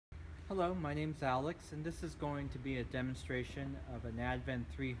Hello, my name's Alex, and this is going to be a demonstration of an Advent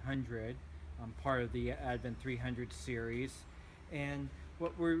 300, part of the Advent 300 series. And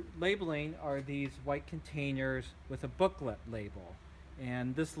what we're labeling are these white containers with a booklet label.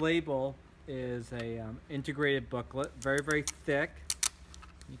 And this label is a integrated booklet, very thick.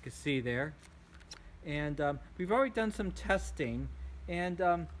 You can see there. And we've already done some testing, and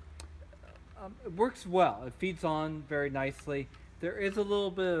it works well. It feeds on very nicely. There is a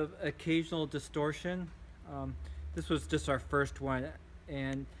little bit of occasional distortion. This was just our first one,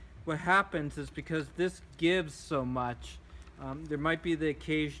 and what happens is because this gives so much, there might be the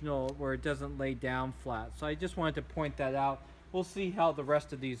occasional where it doesn't lay down flat. So I just wanted to point that out. We'll see how the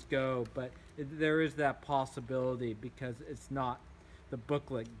rest of these go, but there is that possibility because it's not, the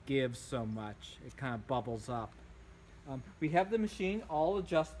booklet gives so much. It kind of bubbles up. We have the machine all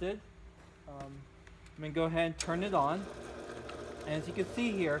adjusted. I'm going to go ahead and turn it on. And as you can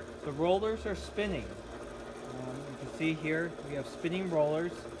see here, the rollers are spinning. You can see here we have spinning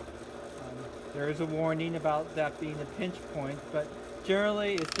rollers. There is a warning about that being a pinch point, but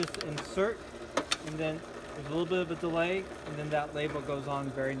generally it's just insert, and then there's a little bit of a delay, and then that label goes on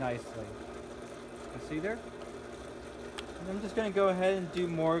very nicely. You see there? And I'm just going to go ahead and do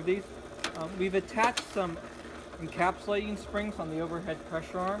more of these. We've attached some encapsulating springs on the overhead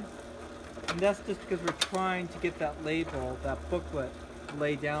pressure arm. And that's just because we're trying to get that label, that booklet,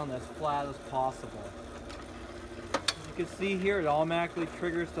 laid down as flat as possible. As you can see here, it automatically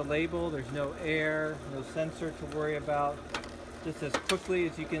triggers the label. There's no air, no sensor to worry about. Just as quickly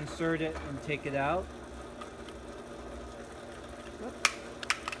as you can insert it and take it out. And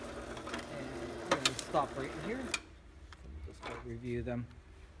I'm going to stop right here. Just go review them.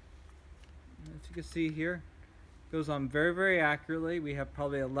 As you can see here, goes on very accurately. We have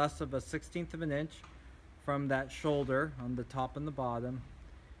probably less of a 1/16 of an inch from that shoulder on the top and the bottom.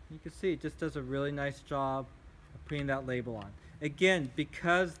 You can see it just does a really nice job of putting that label on. Again,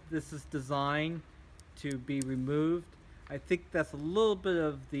 because this is designed to be removed, I think that's a little bit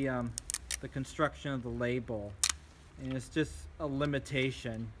of the construction of the label, and it's just a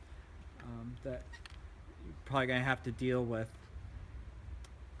limitation that you're probably going to have to deal with.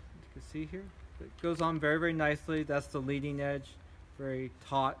 You can see here. It goes on very nicely. That's the leading edge, very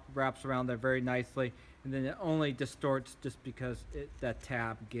taut, wraps around there very nicely, and then it only distorts just because that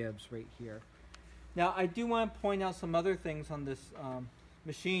tab gives right here. Now I do want to point out some other things on this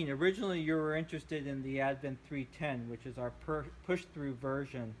machine. Originally you were interested in the Advent 310, which is our push-through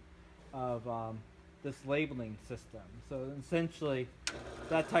version of this labeling system. So essentially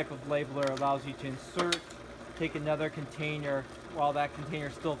that type of labeler allows you to insert, take another container while that container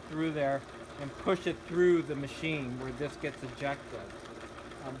is still through there, and push it through the machine where this gets ejected.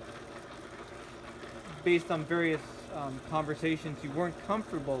 Based on various conversations, you weren't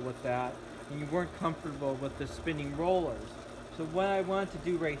comfortable with that, and you weren't comfortable with the spinning rollers. So what I wanted to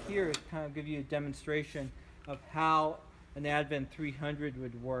do right here is kind of give you a demonstration of how an Advent 300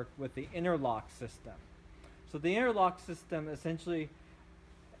 would work with the interlock system. So the interlock system essentially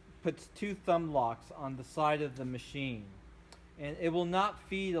puts two thumb locks on the side of the machine, and it will not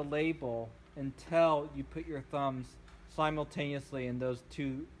feed a label until you put your thumbs simultaneously in those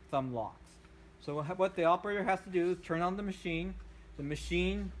two thumb locks. So what the operator has to do is turn on the machine. The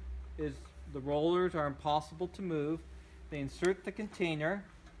machine is, the rollers are impossible to move. They insert the container,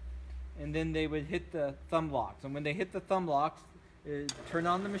 and then they would hit the thumb locks. And when they hit the thumb locks, it would turn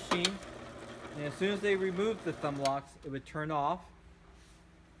on the machine. And as soon as they remove the thumb locks, it would turn off,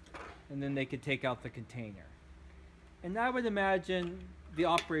 and then they could take out the container. And I would imagine the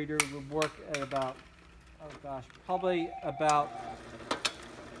operator would work at about, probably about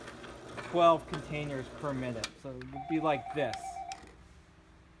 12 containers per minute. So it would be like this.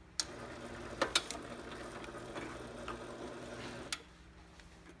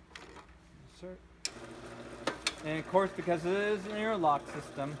 Insert. And of course, because it is an interlock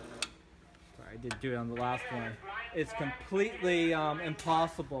system, sorry, I did do it on the last one, it's completely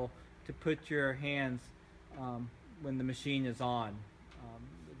impossible to put your hands when the machine is on.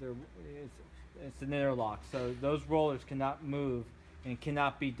 It's an interlock, so those rollers cannot move and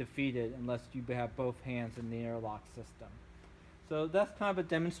cannot be defeated unless you have both hands in the interlock system. So that's kind of a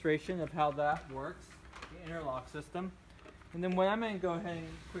demonstration of how that works, the interlock system. And then what I'm going to go ahead and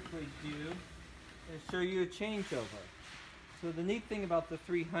quickly do is show you a changeover. So the neat thing about the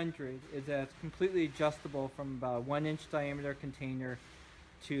 300 is that it's completely adjustable from about a 1-inch diameter container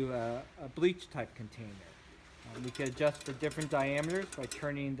to a bleach type container. We could adjust for different diameters by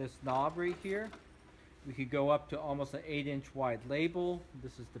turning this knob right here. We could go up to almost an 8-inch wide label.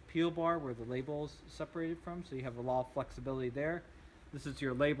 This is the peel bar where the label is separated from, so you have a lot of flexibility there. This is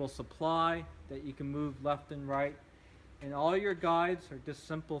your label supply that you can move left and right. And all your guides are just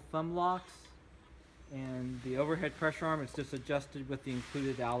simple thumb locks. And the overhead pressure arm is just adjusted with the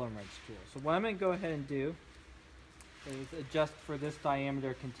included Allen wrench tool. So what I'm going to go ahead and do is adjust for this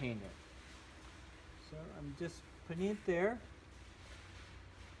diameter container. So I'm just putting it there.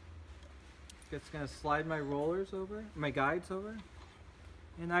 Just going to slide my rollers over, my guides over.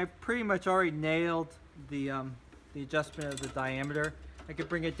 And I've pretty much already nailed the adjustment of the diameter. I could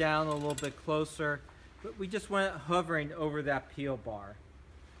bring it down a little bit closer, but we just want it hovering over that peel bar.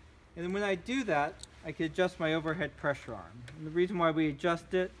 And then when I do that, I can adjust my overhead pressure arm. And the reason why we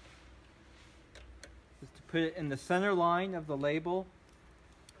adjust it is to put it in the center line of the label.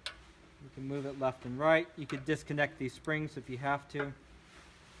 You can move it left and right. You could disconnect these springs if you have to.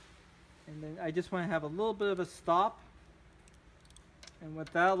 And then I just want to have a little bit of a stop. And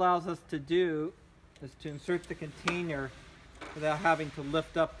what that allows us to do is to insert the container without having to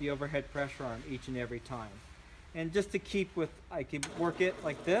lift up the overhead pressure arm each and every time. And just to keep with, I can work it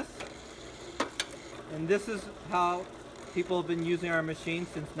like this. And this is how people have been using our machine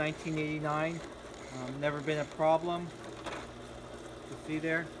since 1989. Never been a problem. You see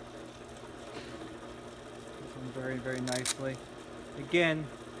there? This one very, very nicely. Again,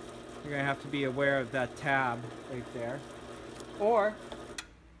 you're going to have to be aware of that tab right there. Or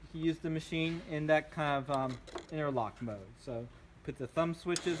you can use the machine in that kind of interlock mode. So put the thumb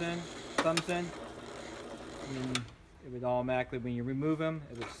switches in, thumbs in, and then it would automatically, when you remove them,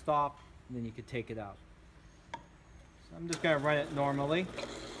 it would stop, and then you could take it out. So I'm just going to run it normally.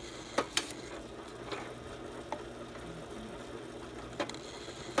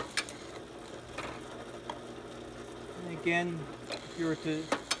 And again, if you were to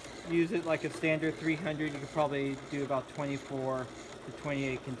use it like a standard 300, you could probably do about 24 to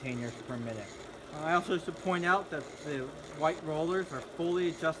 28 containers per minute. I also should point out that the white rollers are fully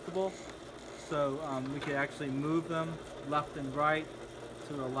adjustable, so we could actually move them left and right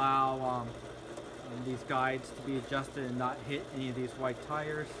to allow these guides to be adjusted and not hit any of these white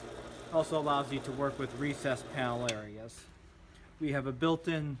tires. Also allows you to work with recessed panel areas. We have a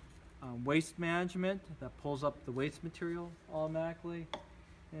built-in waste management that pulls up the waste material automatically.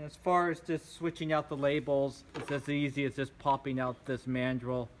 And as far as just switching out the labels, it's as easy as just popping out this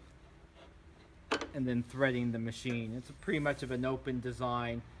mandrel and then threading the machine. It's pretty much of an open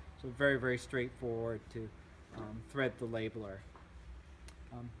design, so very, very straightforward to thread the labeler.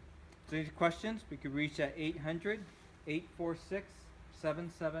 So any questions, we could reach at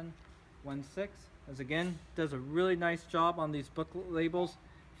 800-846-7716. As again, does a really nice job on these booklet labels.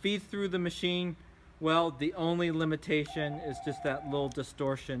 Feeds through the machine well. The only limitation is just that little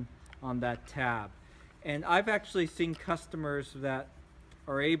distortion on that tab. And I've actually seen customers that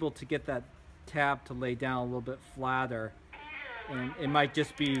are able to get that tab to lay down a little bit flatter, and it might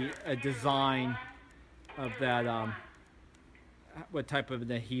just be a design of that what type of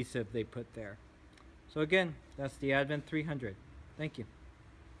an adhesive they put there. So again, that's the Advent 300. Thank you.